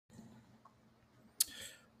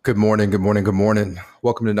Good morning, good morning, good morning.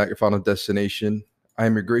 Welcome to Not Your Final Destination. I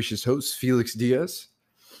am your gracious host, Felix Diaz.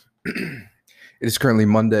 It is currently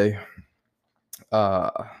Monday, uh,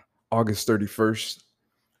 August 31st.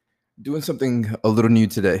 Doing something a little new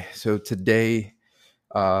today. So today,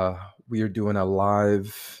 we are doing a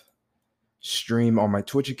live stream on my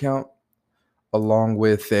Twitch account along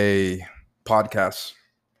with a podcast.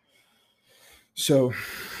 So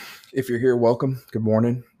if you're here, welcome. Good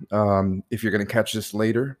morning. If you're going to catch this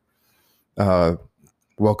later, uh,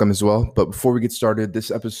 welcome as well. But before we get started, this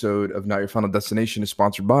episode of Not Your Final Destination is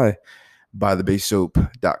sponsored by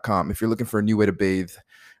BuyTheBaseSoap.com. If you're looking for a new way to bathe,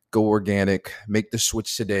 go organic, make the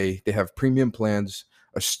switch today. They have premium plans,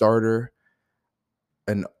 a starter,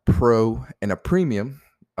 an pro, and a premium,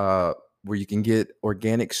 where you can get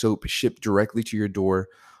organic soap shipped directly to your door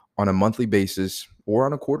on a monthly basis or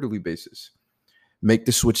on a quarterly basis. Make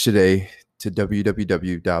the switch today to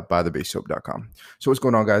www.buythebasesoap.com. So what's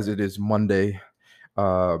going on, guys? It is Monday.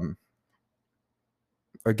 Again,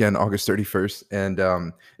 August 31st, and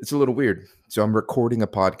it's a little weird. So I'm recording a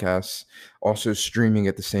podcast, also streaming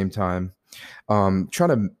at the same time, trying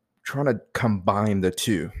to combine the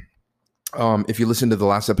two. If you listened to the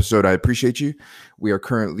last episode, I appreciate you. We are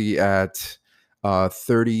currently at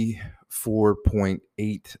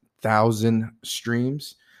 34.8 thousand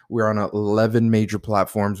streams. We're on 11 major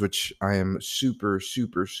platforms, which I am super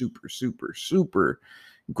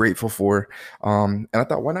grateful for. And I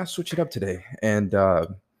thought, why not switch it up today and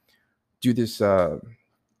do this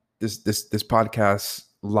this podcast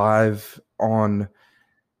live on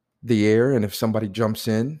the air? And if somebody jumps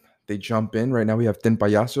in, they jump in. Right now we have Thin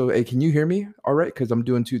Payaso. Hey, can you hear me all right? Because I'm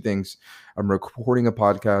doing two things. I'm recording a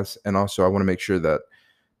podcast, and also I want to make sure that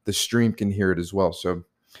the stream can hear it as well. So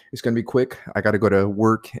it's going to be quick. I got to go to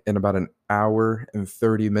work in about an hour and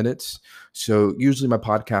 30 minutes. So usually my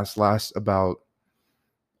podcast lasts I'd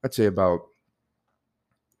say about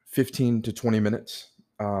 15 to 20 minutes.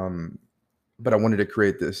 But I wanted to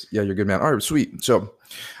create this. Yeah, you're good, man. All right, sweet. So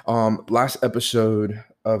last episode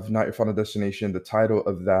of Not Your Final Destination, the title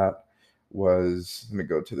of that was, let me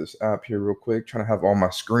go to this app here real quick, trying to have all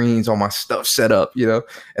my screens, all my stuff set up, and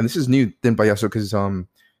this is new, Thin Payaso, because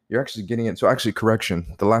you're actually getting it. So actually,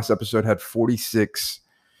 correction, the last episode had 46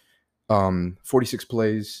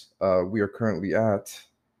 plays. We are currently at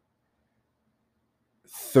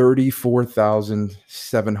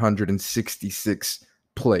 34,766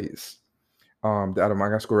 plays. Out of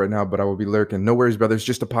my score right now, but I will be lurking. No worries, brothers.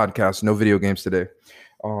 Just a podcast, no video games today,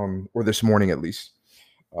 or this morning at least.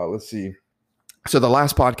 Let's see. So the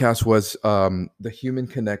last podcast was the human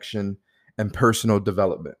connection and personal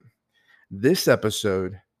development. This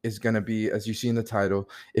episode is going to be, as you see in the title,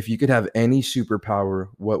 if you could have any superpower,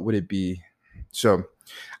 what would it be? So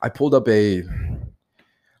I pulled up a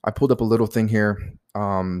little thing here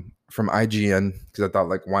from IGN, because I thought,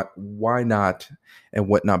 like, why not, and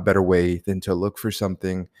what not better way than to look for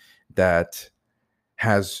something that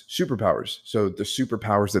has superpowers. So the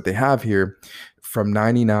superpowers that they have here, from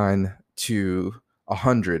 99 to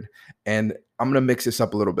 100, and I'm going to mix this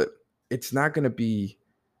up a little bit. It's not going to be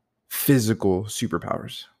physical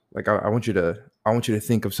superpowers. Like, I want you to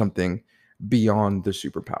think of something beyond the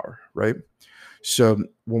superpower, right? So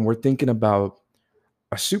when we're thinking about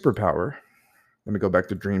a superpower, let me go back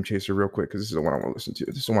to Dream Chaser real quick, because this is the one I want to listen to.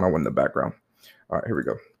 This is the one I want in the background. All right, here we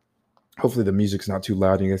go. Hopefully the music's not too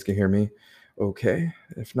loud and you guys can hear me okay.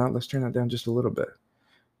 If not, let's turn that down just a little bit.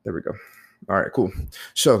 There we go. All right, cool.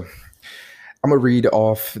 So I'm going to read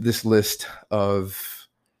off this list of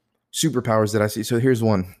superpowers that I see. So here's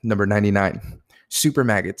one, number 99. Super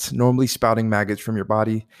maggots. Normally spouting maggots from your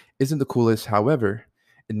body isn't the coolest. However,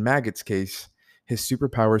 in Maggot's case, his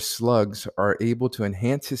superpower slugs are able to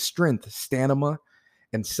enhance his strength, stamina,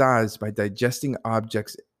 and size by digesting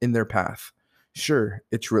objects in their path. Sure,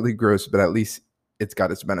 it's really gross, but at least it's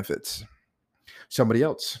got its benefits. Somebody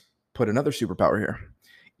else put another superpower here.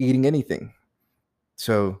 Eating anything.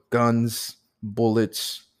 So guns,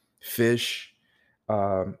 bullets, fish.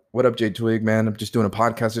 What up, Jay Twig, man? I'm just doing a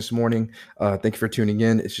podcast this morning. Thank you for tuning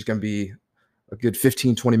in. It's just going to be a good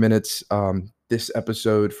 15, 20 minutes. This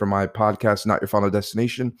episode for my podcast, Not Your Final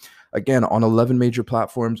Destination, again, on 11 major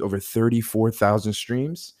platforms, over 34,000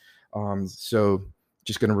 streams. So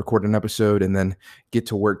just going to record an episode and then get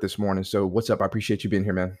to work this morning. So what's up? I appreciate you being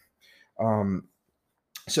here, man.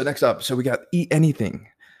 So next up, so we got eat anything.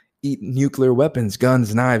 Eat nuclear weapons,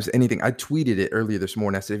 guns, knives, anything. I tweeted it earlier this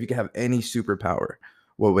morning. I said, if you could have any superpower,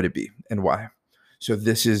 what would it be and why? So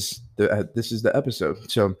this is the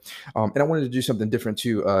episode. So, and I wanted to do something different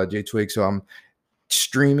too, Jay Twig. So I'm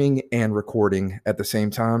streaming and recording at the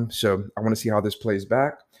same time. So I want to see how this plays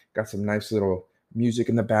back. Got some nice little music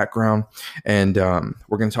in the background, and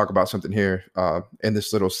we're going to talk about something here in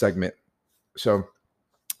this little segment. So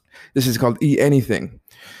this is called E Anything.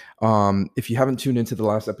 If you haven't tuned into the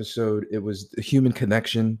last episode, it was the human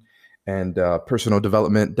connection and personal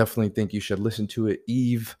development. Definitely think you should listen to it.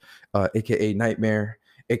 Eve, aka Nightmare,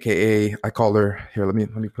 aka I call her here. Let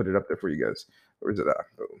me put it up there for you guys. Where is it at?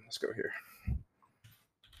 Boom. Let's go here.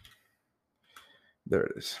 There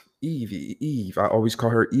it is. Eve. I always call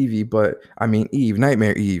her Evie, but I mean Eve,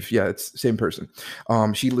 Nightmare Eve. Yeah, it's the same person.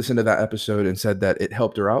 She listened to that episode and said that it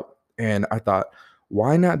helped her out. And I thought,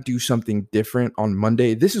 why not do something different on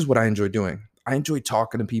Monday? This is what I enjoy doing. I enjoy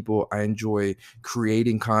talking to people. I enjoy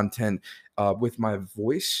creating content with my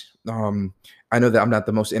voice. I know that I'm not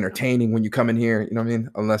the most entertaining when you come in here, you know what I mean?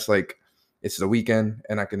 Unless like it's the weekend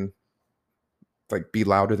and I can like be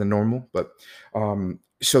louder than normal. But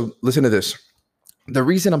so listen to this. The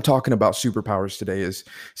reason I'm talking about superpowers today is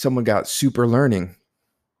someone got super learning.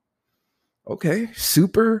 Okay,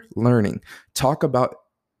 super learning. Talk about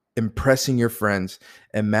impressing your friends.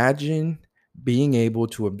 Imagine being able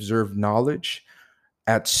to observe knowledge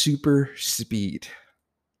at super speed.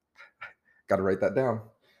 Got to write that down.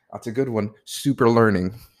 That's a good one. Super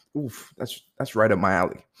learning. Oof, that's right up my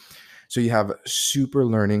alley. So you have super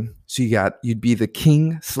learning. So you'd be the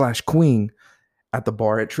king/queen at the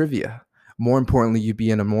bar at trivia. More importantly, you'd be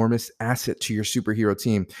an enormous asset to your superhero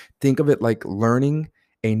team. Think of it like learning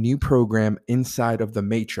a new program inside of the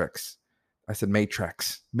Matrix. I said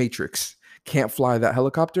Matrix. Can't fly that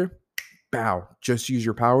helicopter? Bow. Just use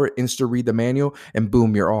your power, insta read the manual, and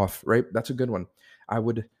boom, you're off, right? That's a good one. I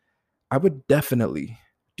would definitely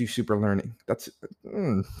do super learning. That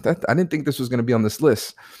I didn't think this was going to be on this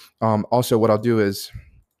list. Also, what I'll do is,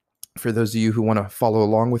 for those of you who want to follow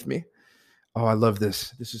along with me, oh, I love this.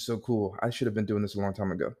 This is so cool. I should have been doing this a long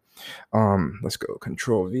time ago. Let's go.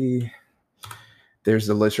 Control V. There's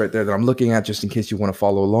the list right there that I'm looking at just in case you want to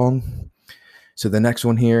follow along. So the next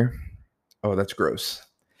one here. Oh, that's gross.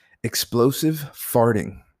 Explosive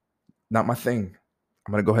farting. Not my thing.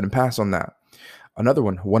 I'm going to go ahead and pass on that. Another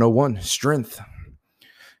one, 101, strength.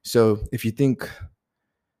 So if you think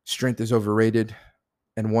strength is overrated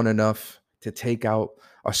and want enough to take out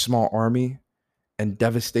a small army and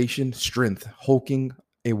devastation, strength, hulking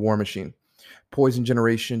a war machine. Poison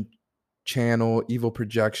generation, channel, evil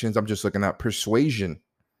projections. I'm just looking at persuasion.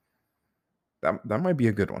 That might be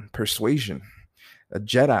a good one. Persuasion. A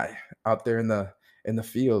Jedi out there in the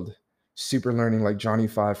field. Super learning like Johnny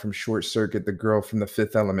Five from Short Circuit, the girl from The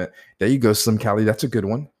Fifth Element. There you go, Slim Cali. That's a good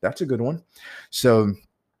one. So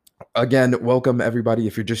again, welcome everybody.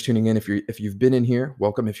 If you're just tuning in, if you've been in here,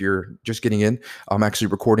 welcome. If you're just getting in, I'm actually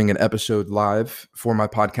recording an episode live for my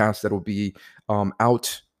podcast that will be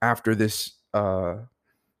out after this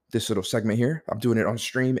this little segment here. I'm doing it on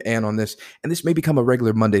stream and on this, and this may become a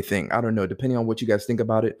regular Monday thing. I don't know, depending on what you guys think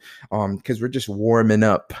about it, because we're just warming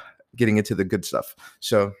up, getting into the good stuff.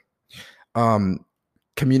 So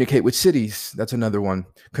communicate with cities. That's another one.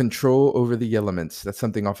 Control over the elements. That's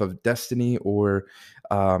something off of Destiny or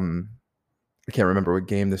I can't remember what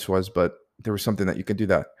game this was, but there was something that you could do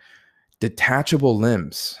that. Detachable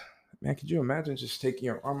limbs. Man, could you imagine just taking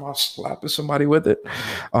your arm off, slapping somebody with it?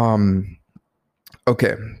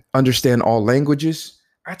 Okay. Understand all languages.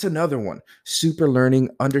 That's another one. Super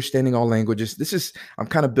learning, understanding all languages. I'm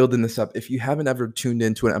kind of building this up. If you haven't ever tuned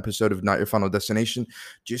into an episode of Not Your Final Destination,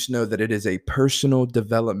 just know that it is a personal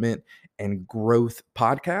development and growth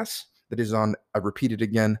podcast that is on, I repeat it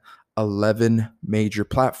again, 11 major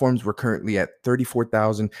platforms. We're currently at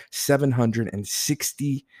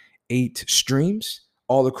 34,768 streams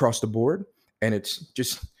all across the board. And it's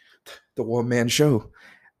just the one-man show.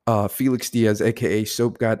 Felix Diaz, aka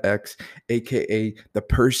Soap God X, aka the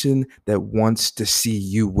person that wants to see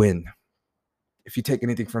you win. If you take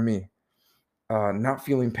anything from me, not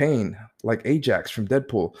feeling pain like Ajax from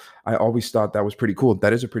Deadpool. I always thought that was pretty cool.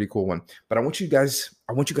 That is a pretty cool one. But I want you guys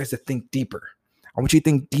to think deeper. I want you to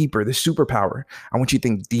think deeper. The superpower. I want you to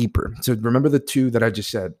think deeper. So remember the two that I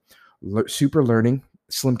just said. Super learning.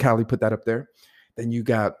 Slim Cali put that up there. Then you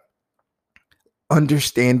got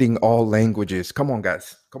understanding all languages. Come on,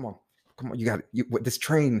 guys. Come on. You got this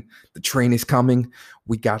train. The train is coming.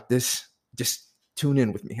 We got this. Just tune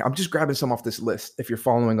in with me. I'm just grabbing some off this list. If you're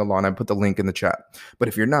following along, I put the link in the chat. But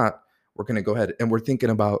if you're not, we're going to go ahead and we're thinking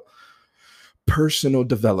about personal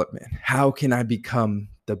development. How can I become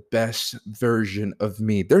the best version of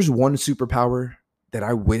me? There's one superpower that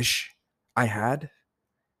I wish I had.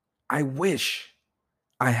 And I wish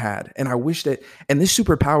that, and this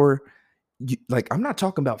superpower, I'm not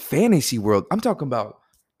talking about fantasy world. I'm talking about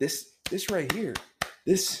this right here,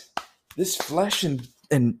 this flesh and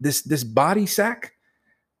and this body sack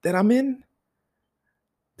that I'm in,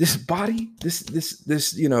 this body, this,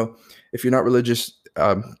 if you're not religious,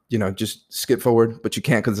 just skip forward, but you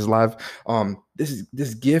can't because it's live.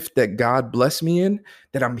 This gift that God blessed me in,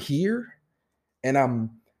 that I'm here and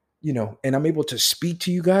and I'm able to speak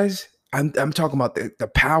to you guys. I'm talking about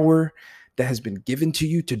the power that has been given to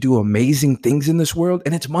you to do amazing things in this world.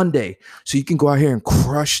 And it's Monday. So you can go out here and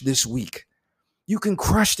crush this week. You can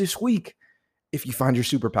crush this week if you find your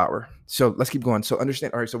superpower. So let's keep going. So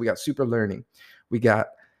understand. All right. So we got super learning. We got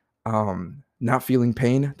not feeling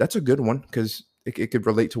pain. That's a good one because it could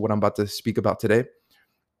relate to what I'm about to speak about today.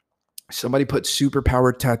 Somebody put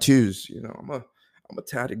superpowered tattoos. I'm a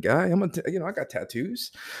tatted guy. I got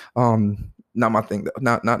tattoos. Not my thing though.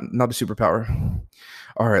 Not a superpower.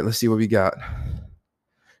 All right, let's see what we got.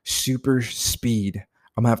 Super speed.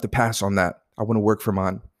 I'm gonna have to pass on that. I want to work for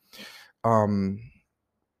mine.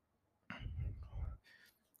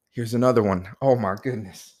 Here's another one. Oh my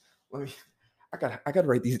goodness. I gotta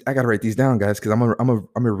write these. I gotta write these down, guys, because I'm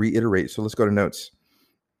gonna reiterate. So let's go to notes.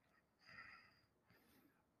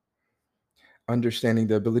 Understanding,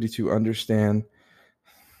 the ability to understand.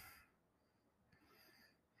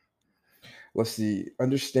 Let's see.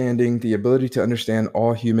 Understanding, the ability to understand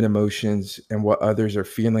all human emotions and what others are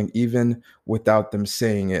feeling, even without them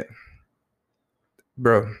saying it.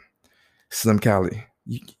 Bro, Slim Cali,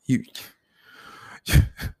 you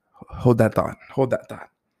hold that thought. Hold that thought.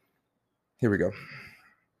 Here we go.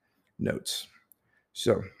 Notes.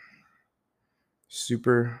 So,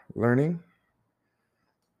 super learning.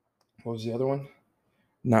 What was the other one?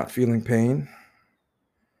 Not feeling pain.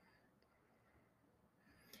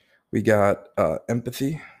 We got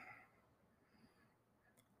empathy.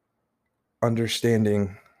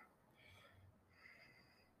 Understanding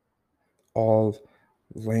all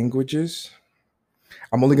languages.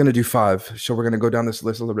 I'm only going to do 5. So we're going to go down this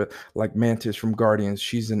list a little bit. Like Mantis from Guardians.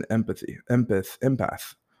 She's an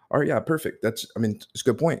empath. All right. Yeah, perfect. It's a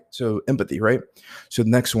good point. So empathy, right? So the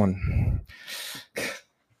next one.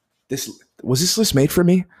 Was this list made for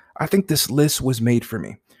me? I think this list was made for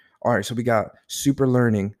me. All right. So we got super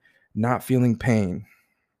learning, not feeling pain.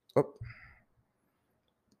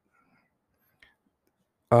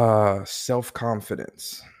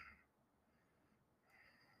 Self-confidence.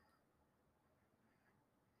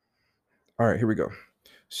 All right, here we go.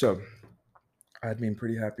 So I'd been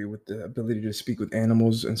pretty happy with the ability to speak with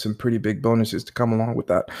animals and some pretty big bonuses to come along with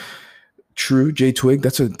that. True, J Twig,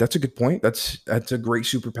 that's a good point. That's a great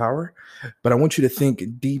superpower. But I want you to think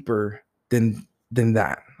deeper than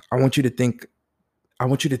that. I want you to think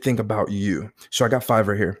about you. So I got 5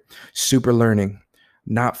 right here. Super learning,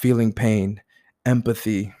 not feeling pain,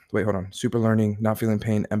 empathy. Wait, hold on. Super learning, not feeling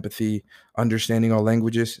pain, empathy, understanding all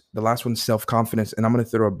languages. The last one's self-confidence. And I'm going to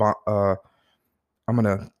throw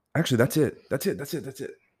actually, that's it. That's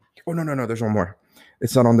it. Oh, no. There's one more.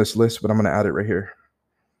 It's not on this list, but I'm going to add it right here.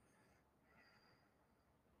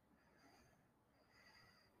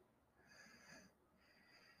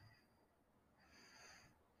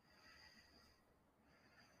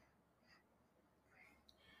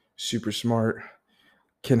 Super smart,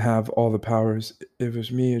 can have all the powers. If it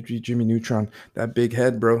was me, it'd be Jimmy Neutron. That big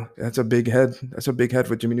head, bro. That's a big head. That's a big head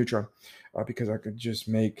for Jimmy Neutron, because I could just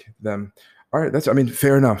make them. All right,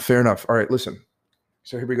 fair enough. All right, listen.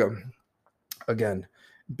 So here we go. Again,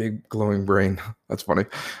 big glowing brain. That's funny.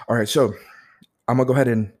 All right, so I'm gonna go ahead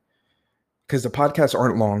and, because the podcasts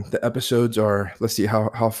aren't long, the episodes are, let's see,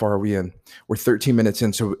 how far are we in? We're 13 minutes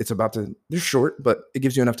in, so they're short, but it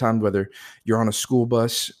gives you enough time, whether you're on a school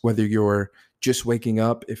bus, whether you're just waking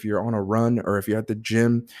up, if you're on a run, or if you're at the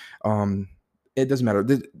gym. It doesn't matter.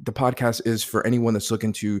 The podcast is for anyone that's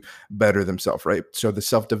looking to better themselves, right? So the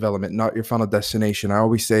self-development, not your final destination. I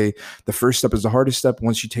always say the first step is the hardest step.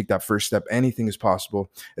 Once you take that first step, anything is possible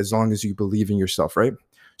as long as you believe in yourself, right?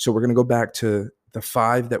 So we're going to go back to the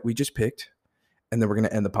 5 that we just picked, and then we're going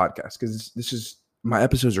to end the podcast, because my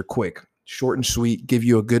episodes are quick, short and sweet, give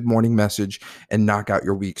you a good morning message and knock out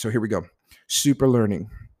your week. So here we go. Super learning.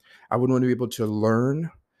 I would want to be able to learn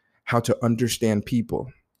how to understand people.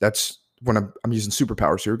 That's when I'm using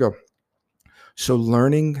superpowers. Here we go. So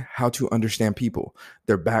learning how to understand people,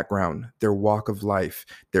 their background, their walk of life,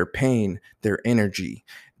 their pain, their energy,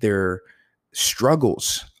 their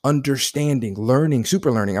struggles, understanding, learning,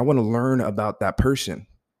 super learning. I want to learn about that person,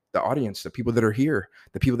 the audience, the people that are here,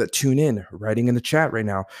 the people that tune in, writing in the chat right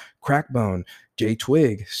now. Crackbone, J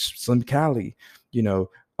Twig, Slim Cali,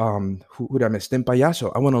 who did I miss? Tim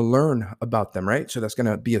Payaso. I want to learn about them, right? So that's going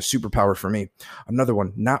to be a superpower for me. Another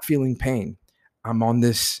one, not feeling pain. I'm on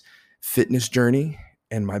this fitness journey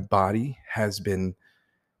and my body has been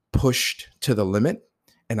pushed to the limit.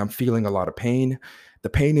 and I'm feeling a lot of pain. The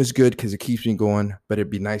pain is good because it keeps me going, but it'd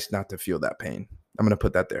be nice not to feel that pain. I'm going to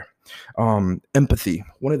put that there. Empathy,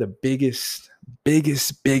 one of the biggest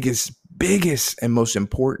and most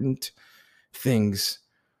important things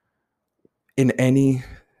in any,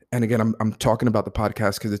 and again, I'm talking about the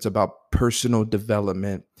podcast because it's about personal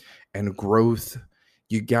development and growth.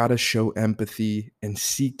 You got to show empathy and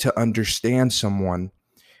seek to understand someone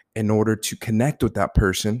in order to connect with that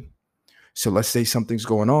person. So let's say something's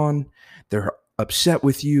going on, they're upset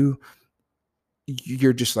with you.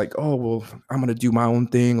 You're just like, oh, well, I'm going to do my own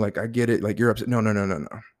thing. Like, I get it. Like, you're upset. No.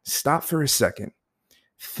 Stop for a second.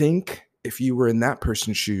 Think if you were in that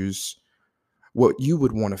person's shoes, what you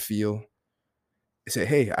would want to feel. Say,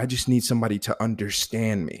 hey, I just need somebody to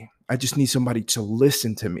understand me. I just need somebody to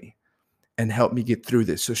listen to me and help me get through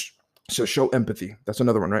this. So show empathy. That's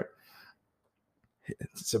another one, right?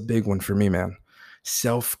 It's a big one for me, man.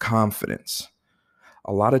 Self-confidence.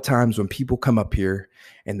 A lot of times when people come up here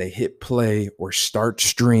and they hit play or start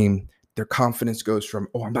stream, their confidence goes from,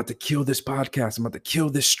 oh, I'm about to kill this podcast. I'm about to kill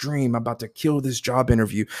this stream. I'm about to kill this job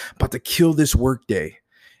interview. I'm about to kill this work day.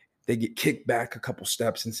 They get kicked back a couple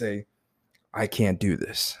steps and say, I can't do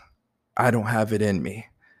this. I don't have it in me.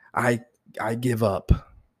 I give up.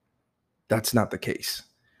 That's not the case.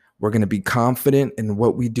 We're going to be confident in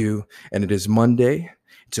what we do. And it is Monday.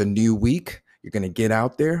 It's a new week. You're going to get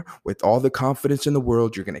out there with all the confidence in the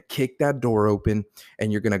world. You're going to kick that door open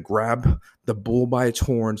and you're going to grab the bull by its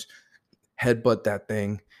horns, headbutt that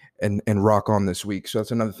thing and rock on this week. So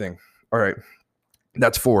that's another thing. All right.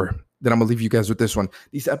 That's 4. Then I'm going to leave you guys with this one.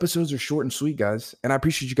 These episodes are short and sweet, guys. And I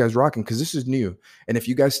appreciate you guys rocking because this is new. And if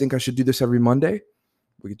you guys think I should do this every Monday,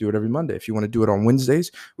 we could do it every Monday. If you want to do it on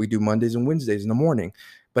Wednesdays, we do Mondays and Wednesdays in the morning.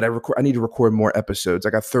 But I need to record more episodes.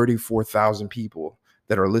 I got 34,000 people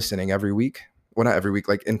that are listening every week. Well, not every week,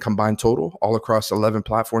 like in combined total, all across 11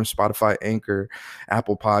 platforms, Spotify, Anchor,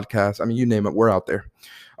 Apple Podcasts. I mean, you name it, we're out there.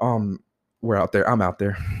 We're out there. I'm out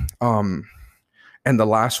there. And the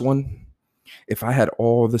last one, if I had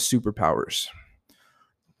all the superpowers,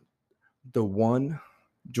 the one,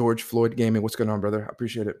 George Floyd Gaming, what's going on, brother? I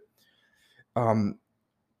appreciate it. The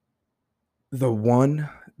one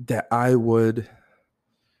that I would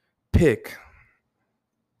pick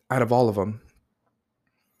out of all of them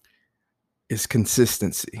is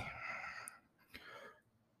consistency.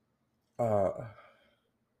 I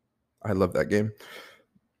love that game.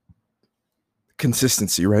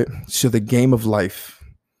 Consistency, right? So the game of life,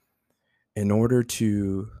 in order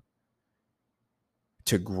to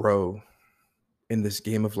grow in this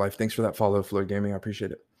game of life, thanks for that follow, Floyd Gaming. I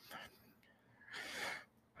appreciate it.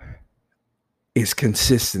 Is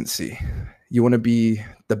consistency. You want to be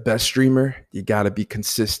the best streamer, you got to be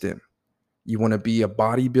consistent. You want to be a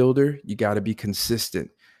bodybuilder, you got to be consistent.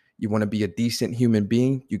 You want to be a decent human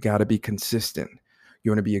being, you got to be consistent.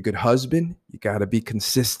 You want to be a good husband, you got to be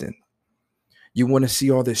consistent. You want to see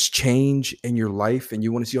all this change in your life and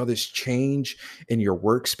you want to see all this change in your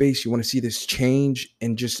workspace. You want to see this change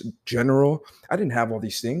in just general. I didn't have all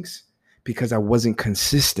these things because I wasn't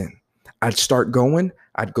consistent. I'd start going,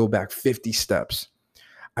 I'd go back 50 steps.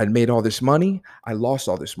 I'd made all this money, I lost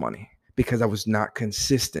all this money because I was not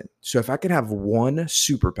consistent. So if I could have one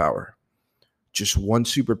superpower, just one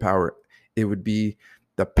superpower, it would be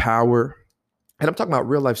the power. And I'm talking about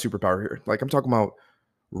real life superpower here. Like I'm talking about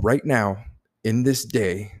right now in this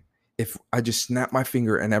day, if I just snap my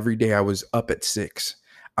finger and every day I was up at 6,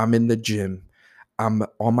 I'm in the gym, I'm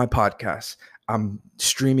on my podcast, I'm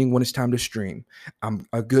streaming when it's time to stream, I'm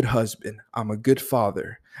a good husband, I'm a good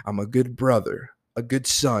father, I'm a good brother, a good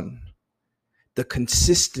son. The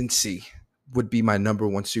consistency would be my number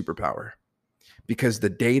one superpower. Because the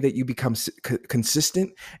day that you become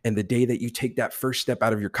consistent and the day that you take that first step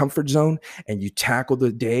out of your comfort zone and you tackle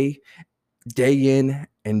the day in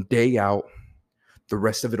and day out, the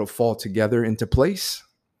rest of it will fall together into place.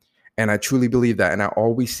 And I truly believe that. And I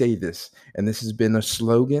always say this, and this has been a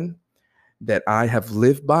slogan that I have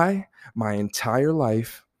lived by my entire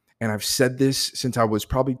life. And I've said this since I was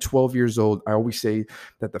probably 12 years old. I always say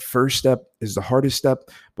that the first step is the hardest step,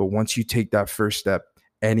 but once you take that first step,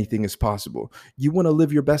 anything is possible. You want to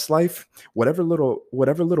live your best life, whatever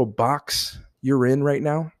little box you're in right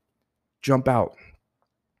now, jump out.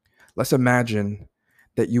 Let's imagine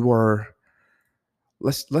that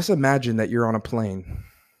let's imagine that you're on a plane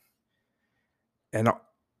and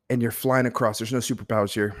you're flying across. There's no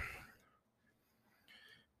superpowers here.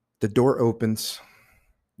 The door opens.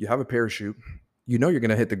 You have a parachute. You know you're going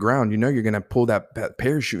to hit the ground. You know you're going to pull that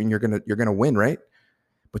parachute and you're going to win, right?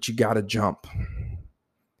 But you got to jump.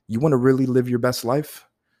 You want to really live your best life?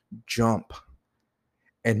 Jump.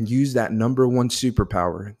 and use that number one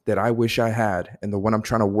superpower that I wish I had and the one I'm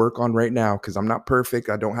trying to work on right now, because I'm not perfect.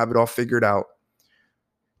 I don't have it all figured out.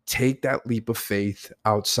 Take that leap of faith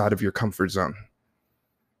outside of your comfort zone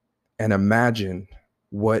and imagine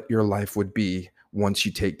what your life would be once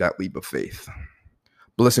you take that leap of faith.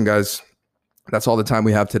 But listen, guys, that's all the time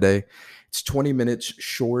we have today. It's 20 minutes,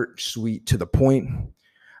 short, sweet, to the point.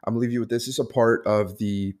 I'm gonna leave you with this. This is a part of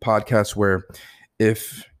the podcast where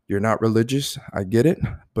if you're not religious, I get it.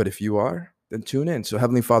 But if you are, then tune in. So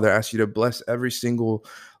Heavenly Father, I ask you to bless every single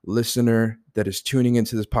listener that is tuning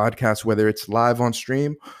into this podcast, whether it's live on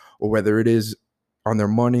stream or whether it is on their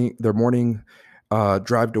morning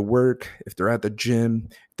drive to work, if they're at the gym,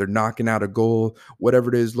 if they're knocking out a goal, whatever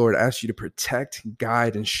it is, Lord, I ask you to protect,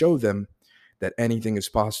 guide, and show them that anything is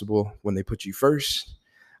possible when they put you first.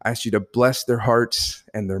 I ask you to bless their hearts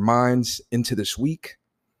and their minds into this week.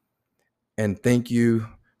 And thank you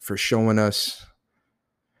for showing us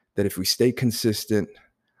that if we stay consistent,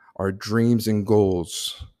 our dreams and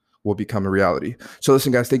goals will become a reality. So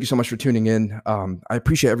listen, guys, thank you so much for tuning in. I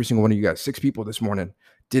appreciate every single one of you guys. 6 people this morning.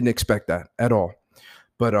 Didn't expect that at all.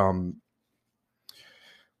 But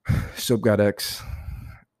Soap God X,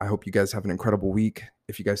 I hope you guys have an incredible week.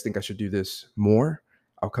 If you guys think I should do this more,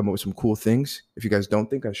 I'll come up with some cool things. If you guys don't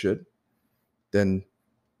think I should, then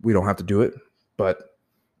we don't have to do it. But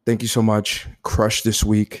thank you so much. Crush this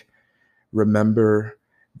week. Remember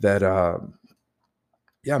that,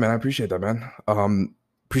 yeah, man, I appreciate that, man.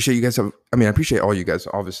 Appreciate you guys. I appreciate all you guys,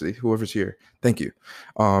 obviously, whoever's here. Thank you.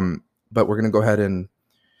 But we're going to go ahead and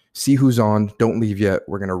see who's on. Don't leave yet.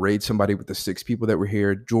 We're going to raid somebody with the 6 people that were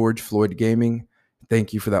here. George Floyd Gaming.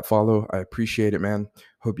 Thank you for that follow. I appreciate it, man.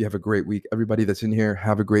 Hope you have a great week. Everybody that's in here,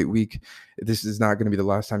 have a great week. This is not going to be the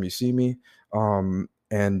last time you see me. And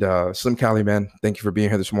Slim Cali, man, thank you for being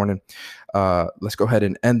here this morning. Let's go ahead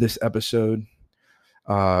and end this episode.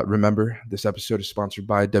 Remember, this episode is sponsored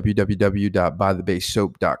by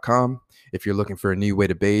www.bythebasesoap.com. If you're looking for a new way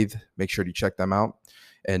to bathe, make sure to check them out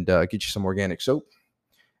and get you some organic soap.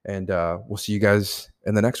 And we'll see you guys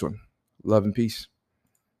in the next one. Love and peace.